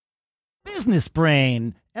Business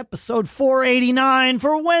Brain, episode 489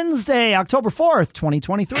 for Wednesday, October 4th,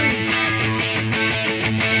 2023.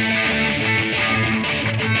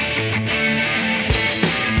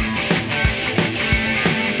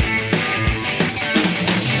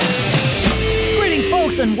 Greetings,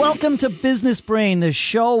 folks, and welcome to Business Brain, the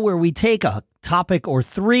show where we take a topic or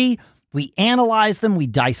three, we analyze them, we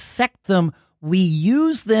dissect them, we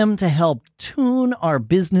use them to help tune our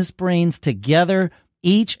business brains together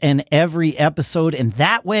each and every episode, and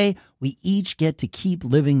that way we each get to keep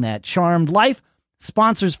living that charmed life.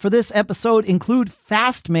 Sponsors for this episode include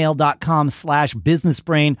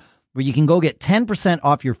fastmail.com/businessbrain, where you can go get 10%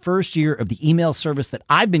 off your first year of the email service that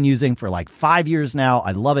I've been using for like 5 years now.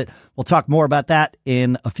 I love it. We'll talk more about that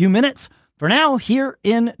in a few minutes. For now, here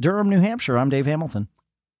in Durham, New Hampshire, I'm Dave Hamilton.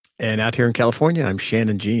 And out here in California, I'm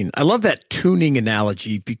Shannon Jean. I love that tuning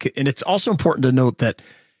analogy, and it's also important to note that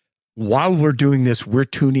while we're doing this, we're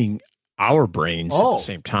tuning our brains at the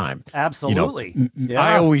same time. Absolutely.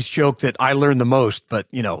 I always joke that I learn the most, but,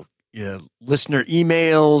 listener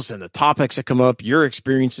emails and the topics that come up, your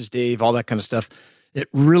experiences, Dave, all that kind of stuff, it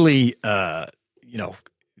really, that's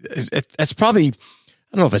probably,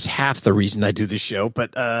 I don't know if it's half the reason I do this show,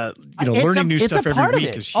 but, learning new stuff every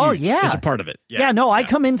week is huge. Oh, yeah. Is a part of it. I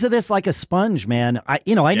come into this like a sponge, man. I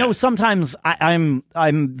know sometimes I'm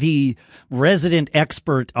the resident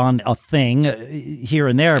expert on a thing here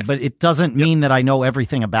and there, but it doesn't mean that I know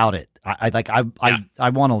everything about it. I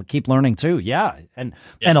want to keep learning too. Yeah. And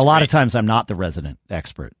a lot of times I'm not the resident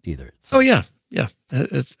expert either. So. Yeah.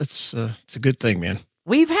 It's a good thing, man.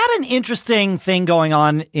 We've had an interesting thing going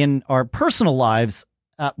on in our personal lives.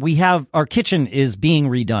 Our kitchen is being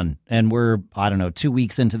redone, and we're, 2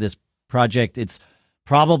 weeks into this project. It's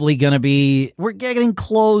probably going to be, we're getting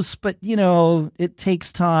close, but it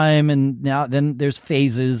takes time, and then there's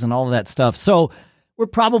phases and all of that stuff. So we're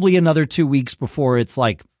probably another 2 weeks before it's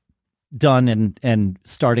like done and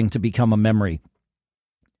starting to become a memory.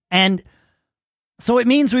 And so it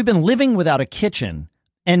means we've been living without a kitchen,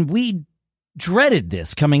 and we dreaded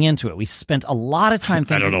this coming into it. We spent a lot of time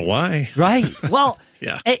thinking. I don't know why. Right. Well,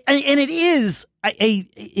 yeah. And it is a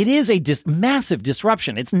massive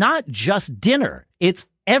disruption. It's not just dinner. It's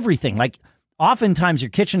everything. Like oftentimes your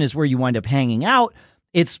kitchen is where you wind up hanging out.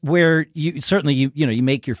 It's where you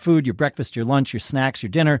make your food, your breakfast, your lunch, your snacks, your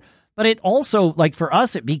dinner. But it also, like for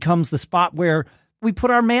us, it becomes the spot where we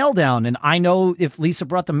put our mail down. And I know if Lisa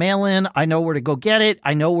brought the mail in, I know where to go get it.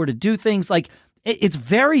 I know where to do things. Like it's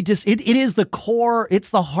very it is the core, it's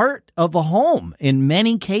the heart of a home in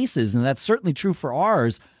many cases, and that's certainly true for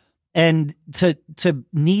ours. And to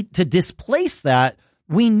need to displace that,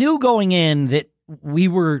 we knew going in that we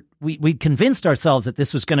convinced ourselves that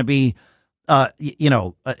this was going to be a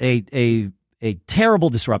terrible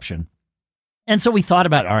disruption. And so we thought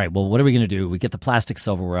about, all right, well, what are we going to do? We get the plastic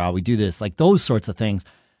silverware out, we do this, like those sorts of things.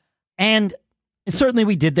 And certainly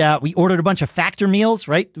we did that. We ordered a bunch of Factor meals,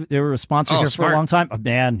 right? They were a sponsor here for a long time. Oh,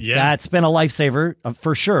 man, that's been a lifesaver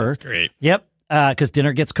for sure. That's great. Yep. Because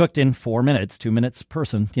dinner gets cooked in 4 minutes, 2 minutes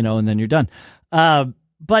person, and then you're done.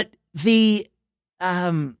 But the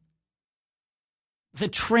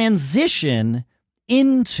transition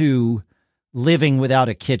into living without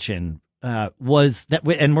a kitchen was that,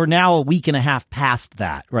 and we're now a week and a half past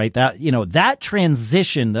that, right? That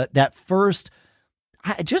transition, that first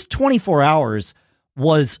just 24 hours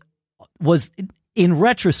was in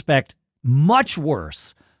retrospect much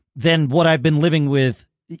worse than what I've been living with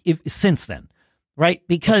since then, right?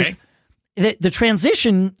 Because the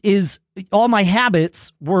transition is all my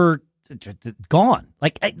habits were gone.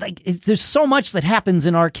 There's so much that happens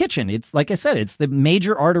in our kitchen. It's like I said, it's the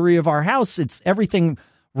major artery of our house. It's everything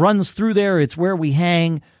runs through there. It's where we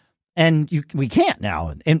hang. And we can't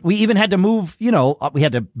now. And we even had to move, we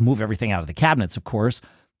had to move everything out of the cabinets, of course.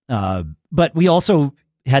 But we also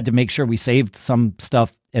had to make sure we saved some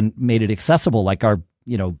stuff and made it accessible, like our,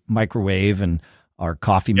 microwave and our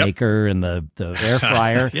coffee maker and the air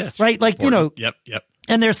fryer. Yes. Right. Like, Yep.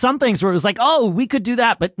 And there's some things where it was like, oh, we could do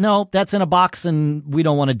that. But no, that's in a box and we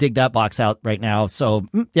don't want to dig that box out right now. So,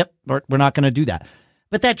 we're not going to do that.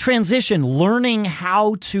 But that transition, learning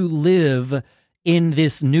how to live in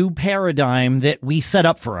this new paradigm that we set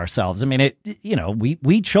up for ourselves. I mean,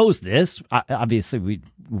 we chose this. Obviously, we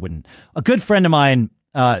wouldn't. A good friend of mine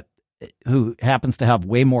who happens to have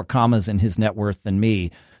way more commas in his net worth than me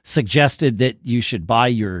suggested that you should buy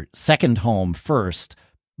your second home first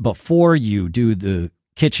before you do the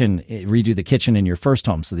kitchen, redo the kitchen in your first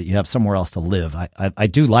home so that you have somewhere else to live. I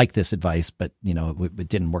do like this advice, but, it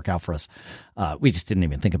didn't work out for us. We just didn't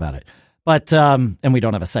even think about it. But and we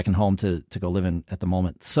don't have a second home to go live in at the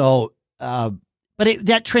moment. So, but But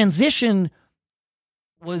that transition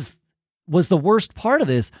was the worst part of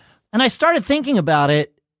this. And I started thinking about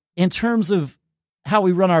it in terms of how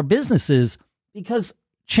we run our businesses, because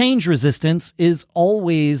change resistance is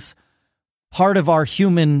always part of our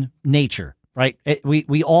human nature, right?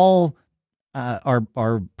 We all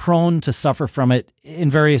are prone to suffer from it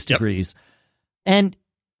in various degrees. And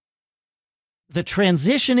the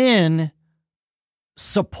transition in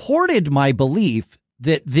supported my belief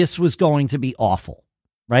that this was going to be awful,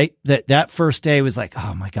 right? That first day was like,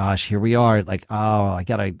 oh my gosh, here we are. Like, oh, I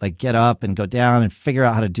got to like get up and go down and figure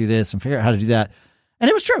out how to do this and figure out how to do that. And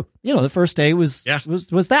it was true. The first day was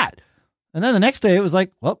that. And then the next day it was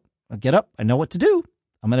like, well, I'll get up. I know what to do.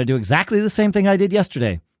 I'm going to do exactly the same thing I did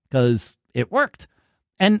yesterday because it worked.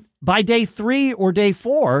 And by day 3 or day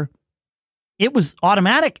 4, it was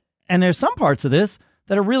automatic. And there's some parts of this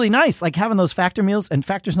that are really nice, like having those Factor meals. And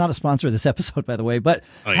Factor's not a sponsor of this episode, by the way, but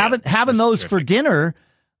having those terrific for dinner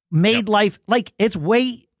made life like it's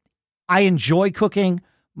way. I enjoy cooking.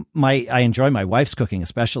 I enjoy my wife's cooking,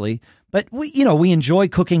 especially, but we enjoy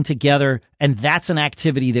cooking together, and that's an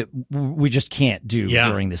activity that we just can't do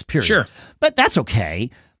during this period. Sure. But that's okay.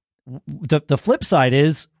 The flip side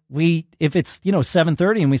is if it's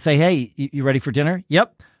 7:30 and we say, hey, you ready for dinner?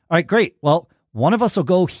 Yep. All right, great. Well, one of us will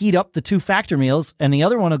go heat up the 2 Factor meals, and the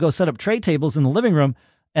other one will go set up tray tables in the living room,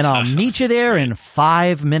 and I'll meet you there in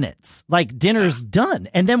 5 minutes. Like, dinner's done.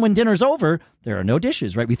 And then when dinner's over, there are no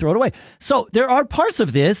dishes, right? We throw it away. So there are parts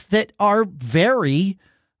of this that are very,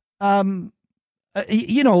 that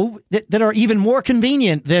are even more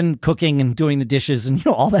convenient than cooking and doing the dishes and,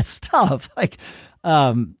 all that stuff. Like,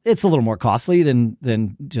 it's a little more costly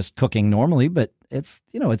than just cooking normally, but it's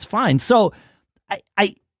fine. So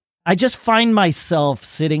I just find myself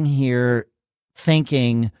sitting here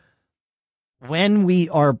thinking, when we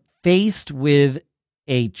are faced with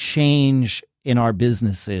a change in our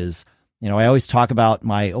businesses, I always talk about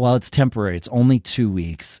it's temporary. It's only 2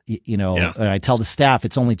 weeks, and I tell the staff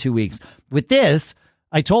it's only 2 weeks. With this,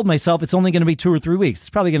 I told myself it's only going to be 2 or 3 weeks.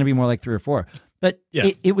 It's probably going to be more like 3 or 4, but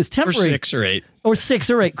it was temporary. Or 6 or 8. Or 6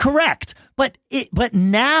 or 8. Correct. But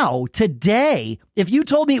now, today, if you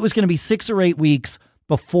told me it was going to be 6 or 8 weeks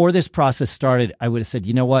before this process started, I would have said,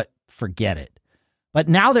 you know what? Forget it. But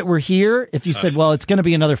now that we're here, if you said, well, it's going to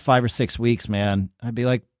be another 5 or 6 weeks, man, I'd be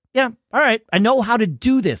like, yeah, all right. I know how to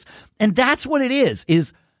do this. And that's what it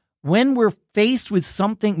is when we're faced with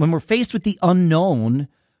something, when we're faced with the unknown,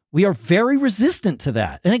 we are very resistant to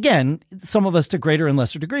that. And again, some of us to greater and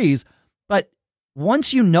lesser degrees, but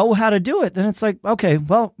once you know how to do it, then it's like, okay,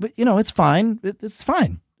 well, it's fine. It's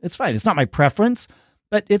fine. It's fine. It's not my preference,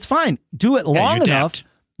 but it's fine. Do it long enough.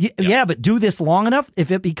 Yeah, but do this long enough.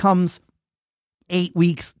 If it becomes 8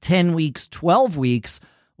 weeks, 10 weeks, 12 weeks.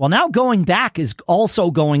 Well, now going back is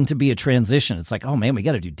also going to be a transition. It's like, oh man, we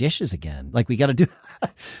got to do dishes again. Like we got to do,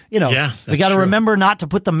 we got to remember not to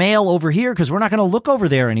put the mail over here because we're not going to look over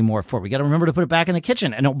there anymore we got to remember to put it back in the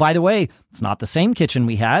kitchen. And oh, by the way, it's not the same kitchen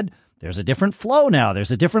we had. There's a different flow now.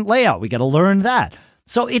 There's a different layout. We got to learn that.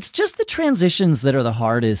 So it's just the transitions that are the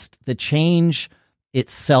hardest. The change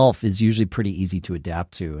itself is usually pretty easy to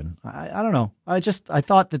adapt to. And I don't know. I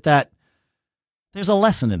thought that there's a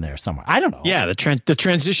lesson in there somewhere. I don't know. Yeah, the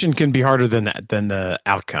transition can be harder than the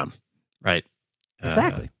outcome, right?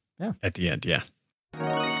 Exactly. Yeah. At the end, yeah.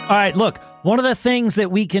 All right, look, one of the things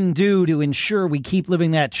that we can do to ensure we keep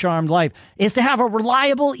living that charmed life is to have a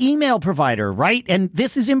reliable email provider, right? And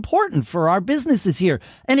this is important for our businesses here.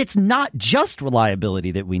 And it's not just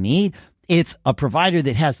reliability that we need. It's a provider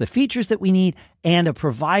that has the features that we need and a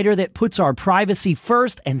provider that puts our privacy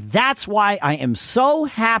first. And that's why I am so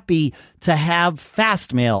happy to have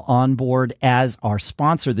Fastmail on board as our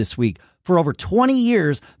sponsor this week. For over 20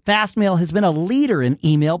 years, Fastmail has been a leader in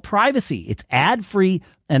email privacy. It's ad-free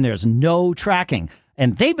and there's no tracking.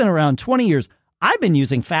 And they've been around 20 years. I've been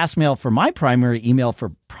using Fastmail for my primary email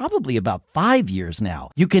for probably about 5 years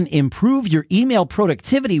now. You can improve your email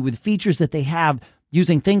productivity with features that they have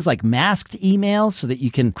using things like masked emails so that you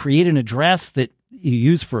can create an address that you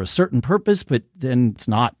use for a certain purpose, but then it's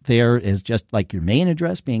not there as just like your main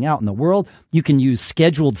address being out in the world. You can use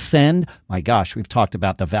scheduled send. My gosh, we've talked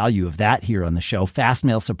about the value of that here on the show.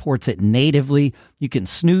 Fastmail supports it natively. You can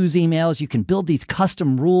snooze emails. You can build these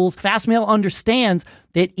custom rules. Fastmail understands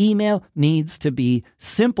that email needs to be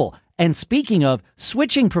simple. And speaking of,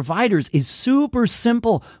 switching providers is super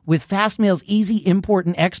simple with Fastmail's easy import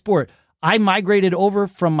and export. I migrated over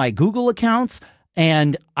from my Google accounts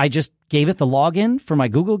and I just gave it the login for my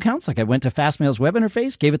Google accounts. Like I went to Fastmail's web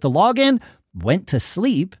interface, gave it the login, went to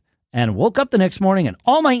sleep, and woke up the next morning and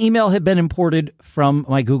all my email had been imported from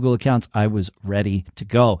my Google accounts. I was ready to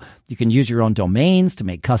go. You can use your own domains to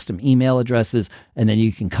make custom email addresses, and then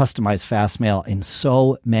you can customize Fastmail in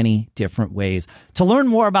so many different ways. To learn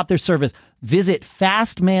more about their service, visit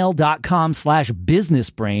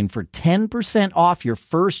fastmail.com/businessbrain for 10% off your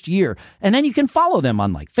first year. And then you can follow them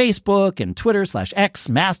on like Facebook and Twitter /X,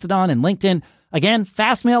 Mastodon, and LinkedIn. Again,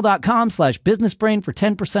 fastmail.com/businessbrain for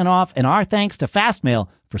 10% off. And our thanks to Fastmail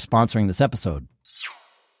for sponsoring this episode.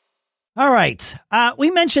 All right.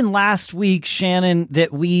 We mentioned last week, Shannon,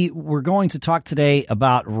 that we were going to talk today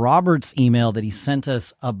about Robert's email that he sent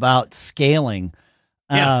us about scaling.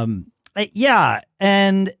 Yeah.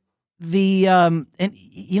 And he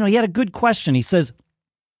had a good question. He says,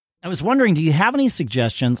 I was wondering, do you have any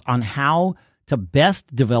suggestions on how to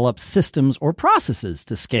best develop systems or processes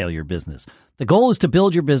to scale your business? The goal is to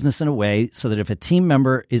build your business in a way so that if a team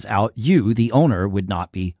member is out, you, the owner, would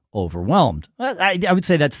not be overwhelmed. I would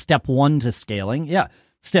say that's step one to scaling. Yeah.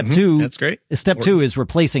 Step two. That's great. Step two is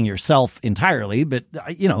replacing yourself entirely, but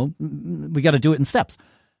we got to do it in steps.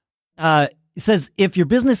 It says, if your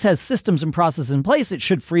business has systems and processes in place, it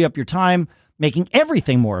should free up your time, making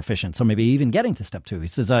everything more efficient. So maybe even getting to step two. He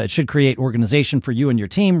says, it should create organization for you and your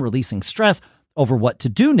team, releasing stress over what to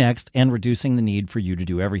do next and reducing the need for you to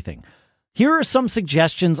do everything. Here are some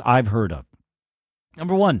suggestions I've heard of.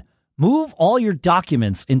 Number one, move all your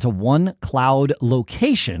documents into one cloud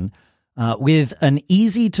location with an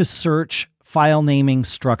easy to search file naming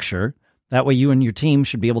structure. That way you and your team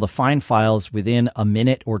should be able to find files within a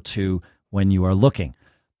minute or two when you are looking.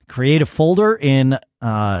 Create a folder in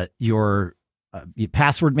your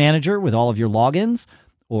password manager with all of your logins,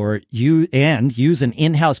 or use an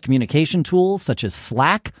in-house communication tool such as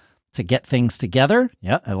Slack to get things together.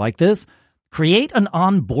 Yeah, I like this. Create an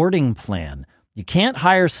onboarding plan. You can't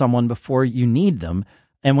hire someone before you need them,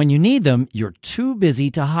 and when you need them, you're too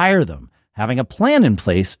busy to hire them. Having a plan in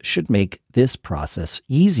place should make this process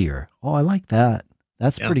easier. Oh, I like that.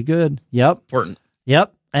 That's pretty good. Yep. Important.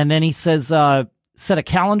 Yep. And then he says, set a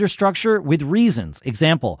calendar structure with reasons.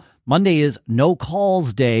 Example, Monday is no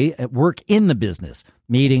calls day at work in the business,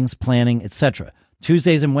 meetings, planning, etc.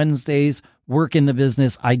 Tuesdays and Wednesdays, work in the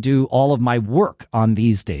business. I do all of my work on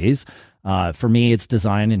these days. For me, it's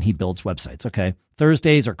design and he builds websites. Okay.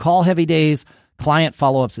 Thursdays are call heavy days, client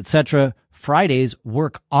follow-ups, etc. Fridays,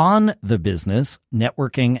 work on the business,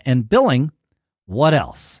 networking and billing. What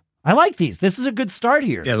else? I like these. This is a good start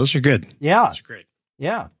here. Yeah, those are good. Yeah. Those are great.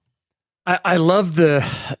 Yeah. I love the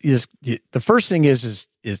first thing is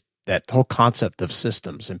that whole concept of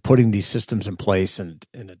systems and putting these systems in place and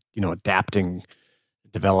adapting,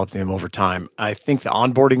 developing them over time. I think the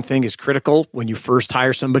onboarding thing is critical. When you first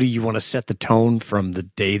hire somebody, you want to set the tone from the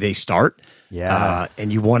day they start. Yes.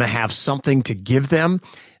 And you want to have something to give them.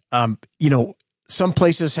 Some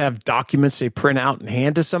places have documents they print out and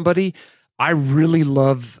hand to somebody. I really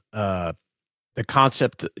love the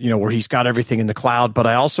concept, where he's got everything in the cloud, but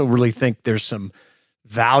I also really think there's some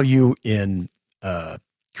value in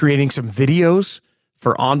creating some videos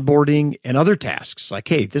for onboarding and other tasks. Like,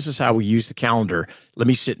 hey, this is how we use the calendar. Let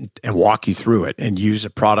me sit and walk you through it and use a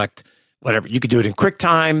product, whatever. You could do it in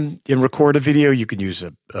QuickTime and record a video. You can use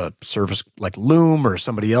a service like Loom or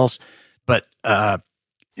somebody else. But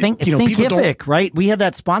Thinkific, right? We had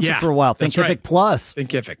that sponsored for a while. Thinkific right. Plus.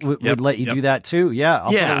 Thinkific would let you do that too. Yeah.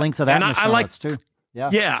 I'll put a link to that in the show notes too. Yeah.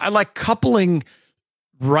 Yeah. I like coupling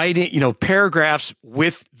writing, paragraphs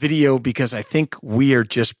with video because I think we are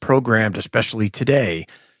just programmed, especially today,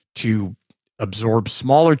 to absorb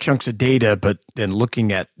smaller chunks of data, but then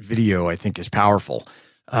looking at video, I think is powerful.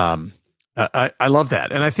 I love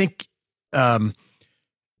that. And I think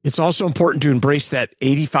it's also important to embrace that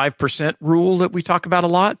 85% rule that we talk about a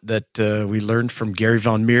lot, that we learned from Gary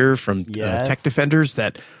Von Meer from Tech Defenders,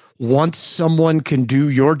 that once someone can do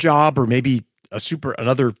your job or maybe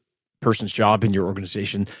another person's job in your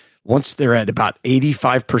organization, once they're at about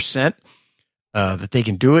 85% that they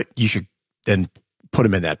can do it, you should then put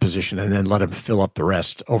them in that position and then let them fill up the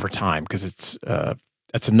rest over time, because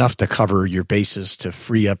that's enough to cover your bases to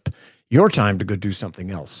free up your time to go do something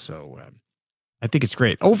else. So I think it's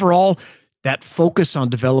great. Overall, that focus on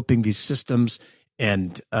developing these systems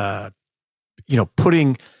and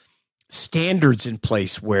putting standards in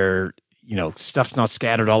place where stuff's not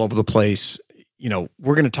scattered all over the place.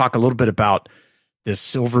 We're going to talk a little bit about this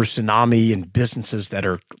silver tsunami and businesses that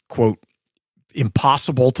are, quote,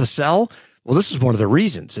 impossible to sell. Well, this is one of the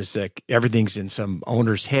reasons, is that everything's in some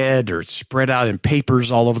owner's head or it's spread out in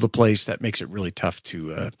papers all over the place. That makes it really tough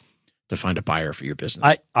to find a buyer for your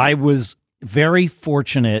business. I was very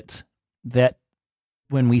fortunate that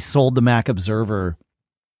when we sold the Mac Observer,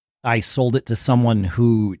 I sold it to someone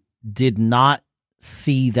who did not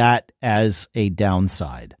see that as a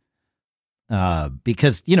downside.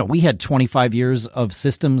 Because, we had 25 years of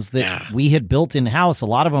systems that we had built in-house. A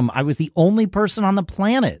lot of them, I was the only person on the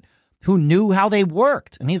planet who knew how they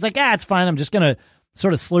worked. And he's like, it's fine. I'm just going to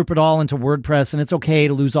sort of slurp it all into WordPress, and it's okay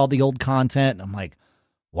to lose all the old content. And I'm like,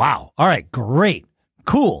 wow. All right, great.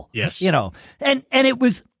 Cool. Yes. And it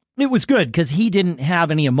was good because he didn't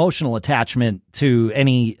have any emotional attachment to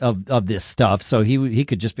any of this stuff. So he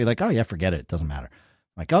could just be like, oh yeah, forget it. It doesn't matter.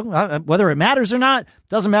 I'm like, whether it matters or not,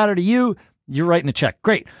 doesn't matter to you. You're writing a check.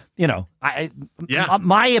 Great.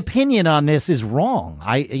 My opinion on this is wrong.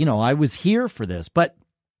 I was here for this, but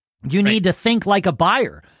you need to think like a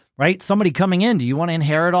buyer, right? Somebody coming in, do you want to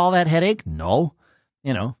inherit all that headache? No,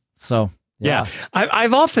 so yeah.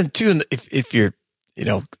 I've often too, if you're,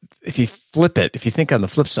 if you flip it, if you think on the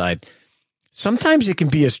flip side, sometimes it can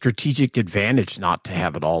be a strategic advantage not to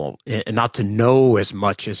have it all and not to know as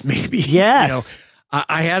much as maybe. Yes.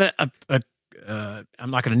 I had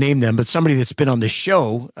I'm not going to name them, but somebody that's been on the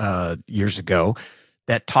show years ago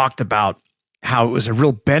that talked about how it was a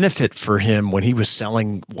real benefit for him when he was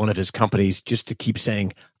selling one of his companies just to keep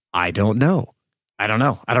saying, I don't know. I don't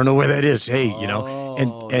know where that is. Hey,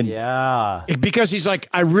 and yeah, because he's like,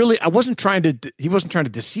 he wasn't trying to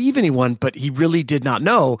deceive anyone, but he really did not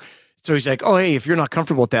know. So he's like, oh, hey, if you're not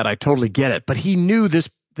comfortable with that, I totally get it. But he knew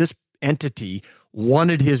this entity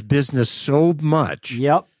wanted his business so much.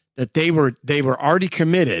 Yep. That they were already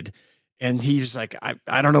committed, and he's like,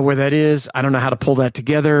 I don't know where that is. I don't know how to pull that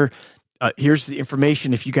together. Here's the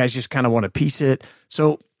information if you guys just kind of want to piece it.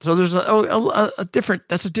 So there's a different.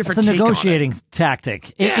 That's a different. It's a take negotiating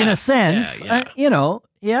tactic in a sense.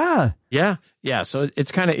 Yeah. So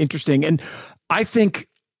it's kind of interesting, and I think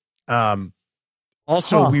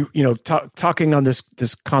also we talking on this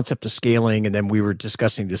concept of scaling, and then we were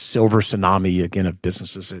discussing this silver tsunami again of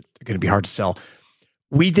businesses that are going to be hard to sell.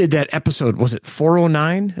 We did that episode. Was it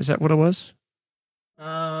 409? Is that what it was?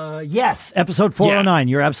 Yes, episode 409.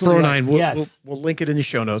 You're absolutely 409. Right. We'll link it in the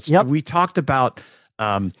show notes. Yep. We talked about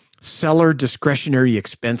seller discretionary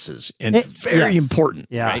expenses, and very important,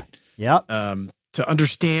 right? Yep. To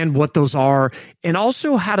understand what those are, and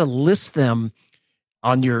also how to list them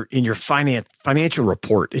in your financial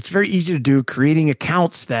report. It's very easy to do, creating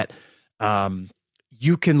accounts that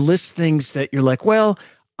you can list things that you're like, well,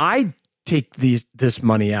 I take this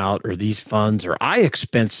money out or these funds, or I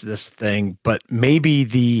expense this thing, but maybe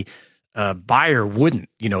the buyer wouldn't,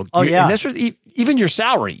 And that's even your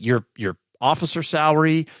salary, your officer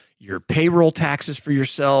salary, your payroll taxes for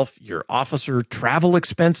yourself, your officer travel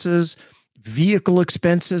expenses, vehicle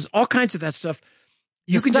expenses, all kinds of that stuff.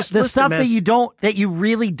 You can just the stuff that you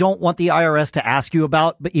really don't want the IRS to ask you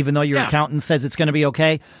about, but even though your accountant says it's going to be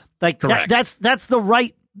okay, like that's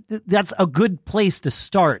a good place to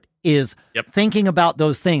start. Is thinking about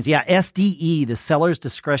those things. Yeah, SDE, the seller's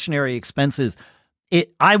discretionary expenses.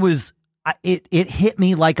 It hit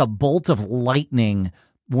me like a bolt of lightning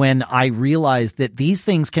when I realized that these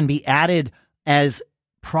things can be added as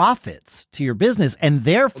profits to your business, and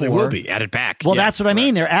therefore they will be added back. Well, that's what I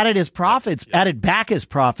mean. They're added as profits, added back as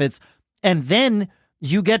profits, and then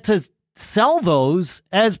you get to sell those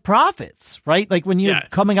as profits, right? Like when you're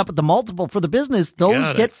coming up with the multiple for the business,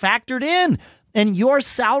 those get factored in. And your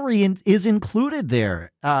salary is included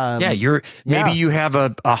there. Maybe you have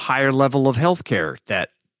a higher level of healthcare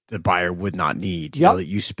that the buyer would not need. That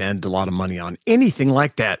you spend a lot of money on, anything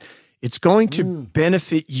like that. It's going to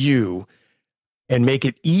benefit you and make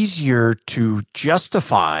it easier to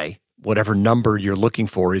justify whatever number you're looking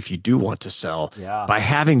for if you do want to sell by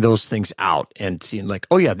having those things out and seeing like,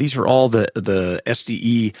 oh yeah, these are all the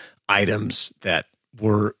SDE items that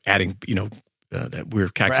we're adding. That we're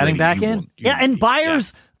calculating. We're adding back in. And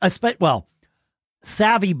buyers,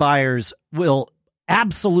 savvy buyers will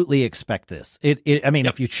absolutely expect this.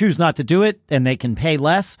 If you choose not to do it and they can pay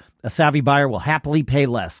less, a savvy buyer will happily pay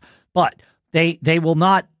less. But they will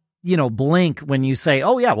not, blink when you say,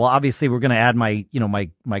 oh yeah, well, obviously we're going to add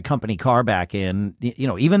my company car back in,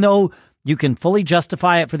 even though you can fully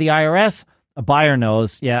justify it for the IRS, a buyer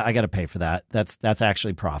knows, I got to pay for that. That's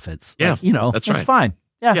actually profits. Yeah. That's right. It's fine.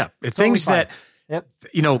 Yeah. Things that,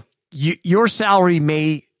 your salary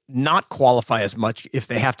may not qualify as much if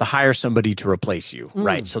they have to hire somebody to replace you.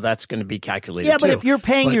 Right. So that's going to be calculated. Yeah. But if you're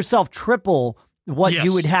paying yourself triple what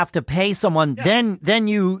you would have to pay someone, then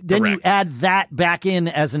you add that back in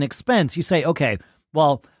as an expense. You say, okay,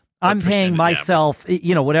 well, I'm paying myself,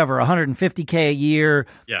 whatever, $150K a year.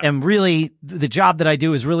 Yeah. And really the job that I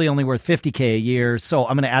do is really only worth $50K a year. So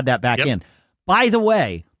I'm going to add that back in. By the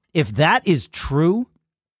way, if that is true,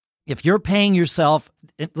 if you're paying yourself,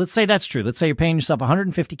 let's say that's true. Let's say you're paying yourself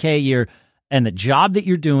 $150K a year, and the job that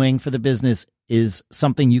you're doing for the business is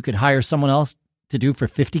something you could hire someone else to do for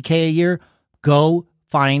 $50K a year. Go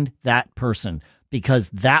find that person, because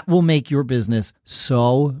that will make your business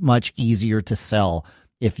so much easier to sell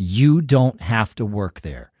if you don't have to work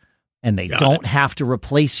there and they don't have to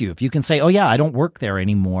replace you. If you can say, oh yeah, I don't work there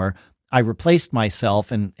anymore, I replaced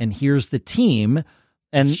myself, and here's the team,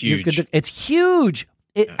 and you're good. It's huge.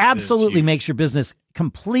 It absolutely makes your business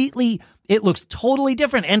completely, it looks totally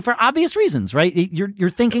different. And for obvious reasons, right? You're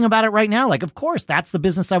thinking about it right now. Like, of course, that's the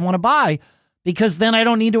business I want to buy, because then I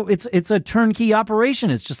don't need to, it's a turnkey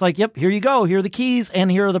operation. It's just like, yep, here you go. Here are the keys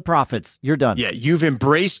and here are the profits. You're done. Yeah. You've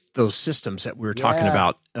embraced those systems that we were talking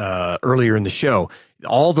about earlier in the show.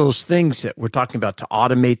 All those things that we're talking about to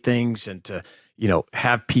automate things and to,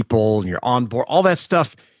 have people and you're on board, all that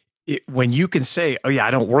stuff. When you can say, oh yeah,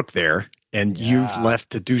 I don't work there, and you've left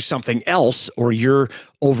to do something else, or you're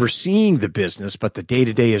overseeing the business, but the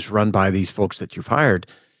day-to-day is run by these folks that you've hired,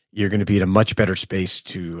 you're going to be in a much better space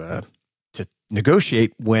to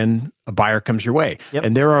negotiate when a buyer comes your way. Yep.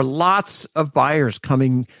 And there are lots of buyers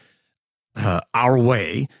coming our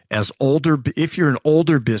way as if you're an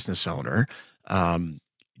older business owner,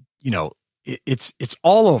 it's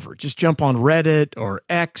all over. Just jump on Reddit or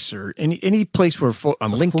X or any place where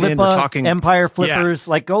on LinkedIn we're talking Empire Flippers.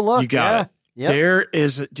 Like, go look. You got it. Yep. There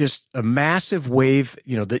is just a massive wave.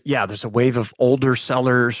 There's a wave of older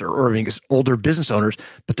sellers or older business owners,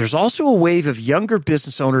 but there's also a wave of younger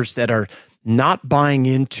business owners that are not buying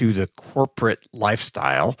into the corporate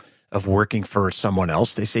lifestyle of working for someone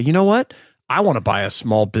else. They say, you know what? I want to buy a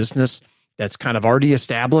small business that's kind of already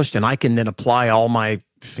established, and I can then apply all my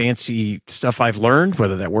fancy stuff I've learned.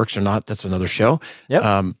 Whether that works or not, that's another show.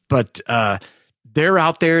 Yep. But they're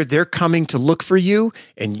out there. They're coming to look for you,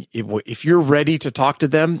 and if you're ready to talk to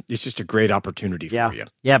them, it's just a great opportunity for you.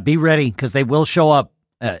 Yeah, be ready, because they will show up.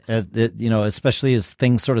 Especially as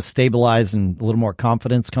things sort of stabilize and a little more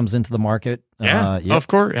confidence comes into the market. Of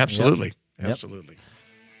course, absolutely, absolutely.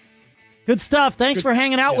 Good stuff. Thanks for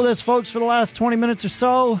hanging out with us, folks, for the last 20 minutes or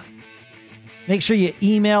so. Make sure you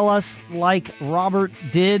email us like Robert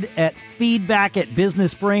did at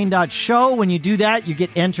feedback@businessbrain.show. When you do that, you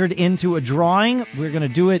get entered into a drawing. We're going to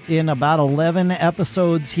do it in about 11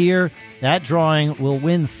 episodes here. That drawing will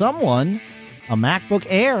win someone a MacBook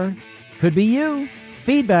Air. Could be you.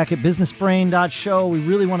 Feedback@businessbrain.show. We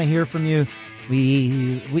really want to hear from you.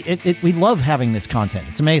 We love having this content.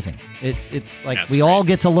 It's amazing. It's like we all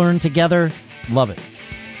get to learn together. Love it.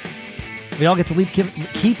 We all get to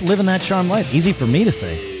keep living that charm life. Easy for me to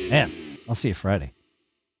say. Man, I'll see you Friday.